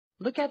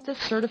Look at this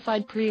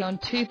certified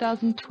pre-owned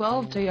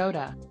 2012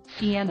 Toyota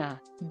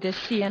Sienna. This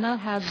Sienna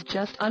has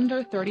just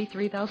under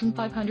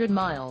 33,500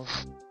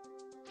 miles.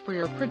 For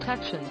your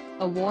protection,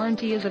 a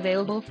warranty is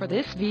available for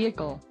this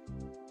vehicle.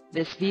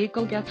 This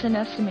vehicle gets an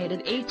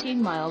estimated 18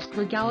 miles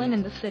per gallon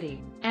in the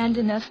city, and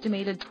an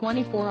estimated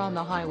 24 on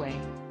the highway.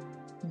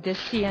 This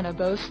Sienna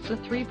boasts a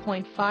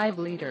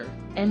 3.5-liter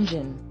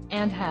engine,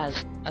 and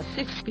has a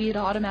 6-speed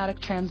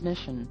automatic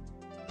transmission.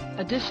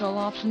 Additional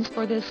options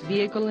for this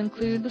vehicle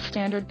include the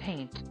standard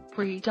paint,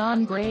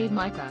 pre-dawn gray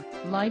mica,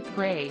 light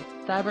gray,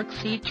 fabric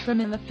seat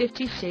trim and the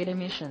 50-state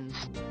emissions.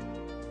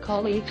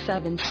 Call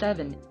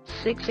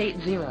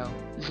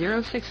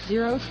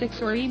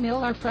 877-680-0606 or email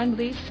our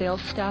friendly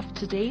sales staff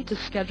today to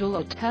schedule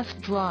a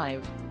test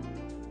drive.